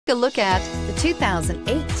a look at the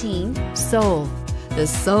 2018 Soul. The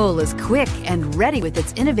Soul is quick and ready with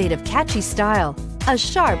its innovative, catchy style, a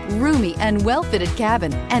sharp, roomy, and well-fitted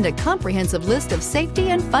cabin, and a comprehensive list of safety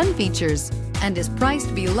and fun features, and is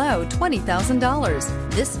priced below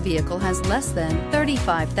 $20,000. This vehicle has less than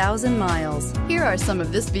 35,000 miles. Here are some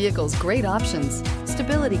of this vehicle's great options: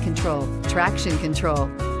 stability control, traction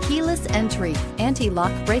control, keyless entry,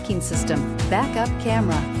 anti-lock braking system, backup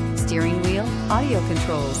camera, steering wheel audio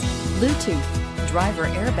controls, Bluetooth, driver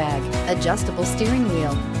airbag, adjustable steering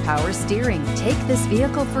wheel, power steering. Take this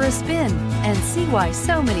vehicle for a spin and see why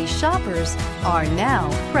so many shoppers are now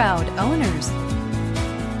proud owners.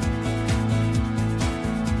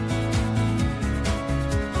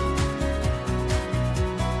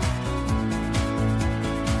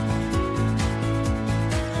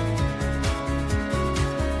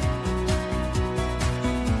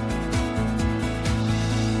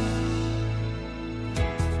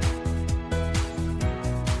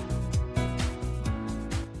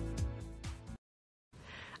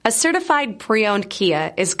 A certified pre-owned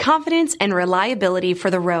Kia is confidence and reliability for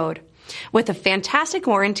the road. With a fantastic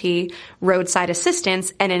warranty, roadside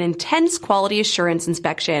assistance, and an intense quality assurance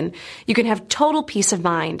inspection, you can have total peace of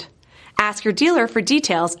mind. Ask your dealer for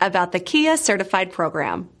details about the Kia Certified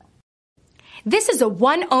program. This is a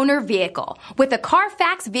one-owner vehicle with a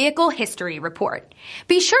Carfax Vehicle History Report.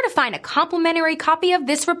 Be sure to find a complimentary copy of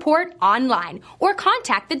this report online or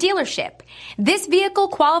contact the dealership. This vehicle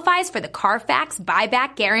qualifies for the Carfax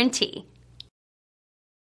Buyback Guarantee.